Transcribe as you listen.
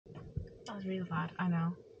That was really bad, I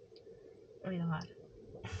know. Really bad.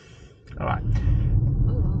 Alright.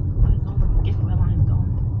 Ooh, where's all the giveaway lines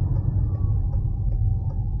going?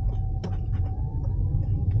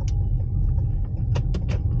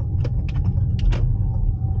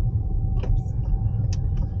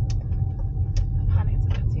 I panicked a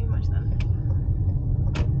bit too much then.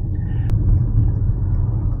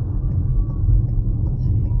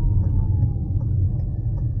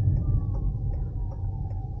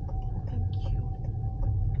 Thank you.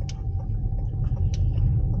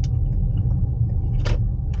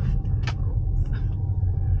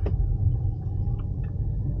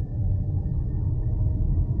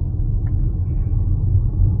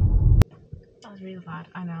 That was really bad,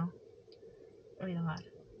 I know. Really bad.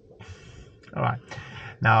 Alright.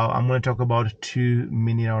 Now I'm going to talk about two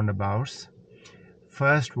mini roundabouts.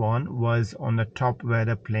 First one was on the top where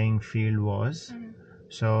the playing field was.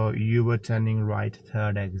 So you were turning right,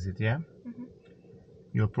 third exit, yeah?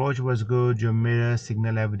 Your approach was good, your mirror,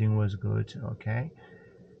 signal, everything was good, okay?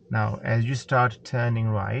 Now, as you start turning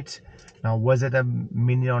right, now was it a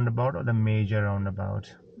mini roundabout or the major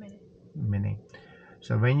roundabout? Mini.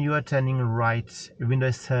 So when you are turning right, even though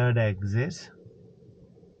it's third exit,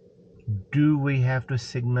 do we have to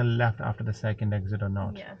signal left after the second exit or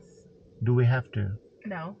not? Yes. Do we have to?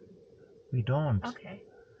 No. We don't. Okay.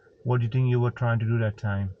 What do you think you were trying to do that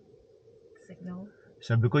time? Signal.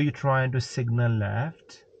 So because you're trying to signal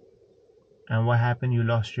left, and what happened? You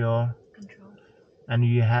lost your Control. and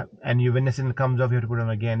when the signal comes off, you have to put it on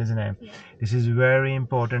again, isn't it? Yeah. This is very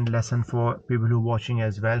important lesson for people who are watching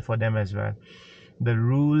as well, for them as well. The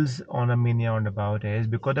rules on a mini roundabout is,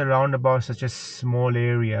 because the roundabout is such a small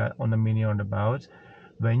area on the mini roundabout,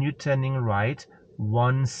 when you're turning right,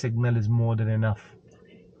 one signal is more than enough.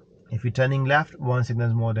 If you're turning left, one signal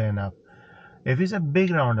is more than enough. If it's a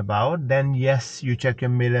big roundabout, then yes, you check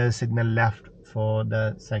your mirror, signal left for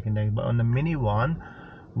the second exit. But on the mini one,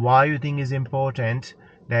 why you think is important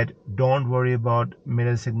that don't worry about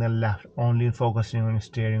mirror signal left, only focusing on your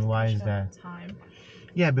steering. Why is that? Time.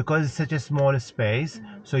 Yeah, because it's such a small space,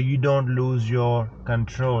 so you don't lose your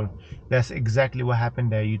control. That's exactly what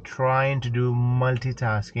happened there. You're trying to do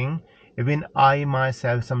multitasking. Even I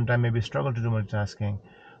myself sometimes maybe struggle to do multitasking.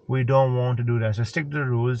 We don't want to do that, so stick to the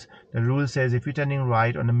rules. The rule says if you're turning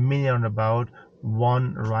right on a mini roundabout,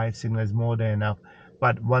 one right signal is more than enough.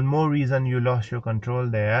 But one more reason you lost your control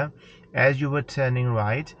there, as you were turning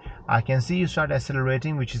right, I can see you start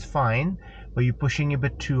accelerating, which is fine, but you're pushing a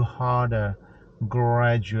bit too harder,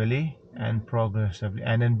 gradually and progressively,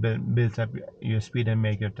 and then builds up your speed and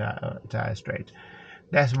make your tire straight.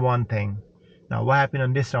 That's one thing. Now what happened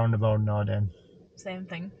on this roundabout now then? Same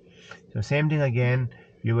thing. So same thing again.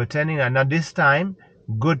 You were turning right. Now this time,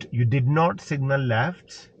 good, you did not signal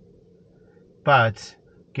left, but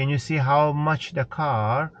can you see how much the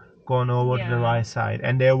car gone over to the right side?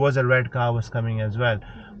 And there was a red car was coming as well.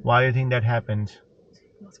 Why do you think that happened?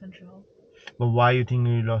 Lost control. But why you think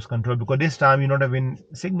you lost control? Because this time you're not even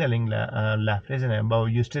signaling left, isn't it? But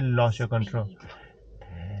you still lost your control.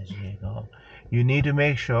 There you go. You need to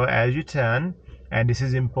make sure as you turn, and this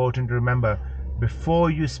is important to remember,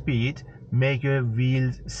 before you speed, make your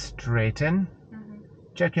wheels straighten,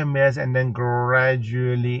 check your mirrors, and then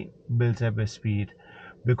gradually build up your speed.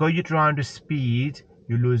 Because you're trying to speed,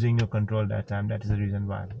 you're losing your control that time. That is the reason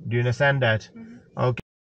why. Do you understand that? Okay.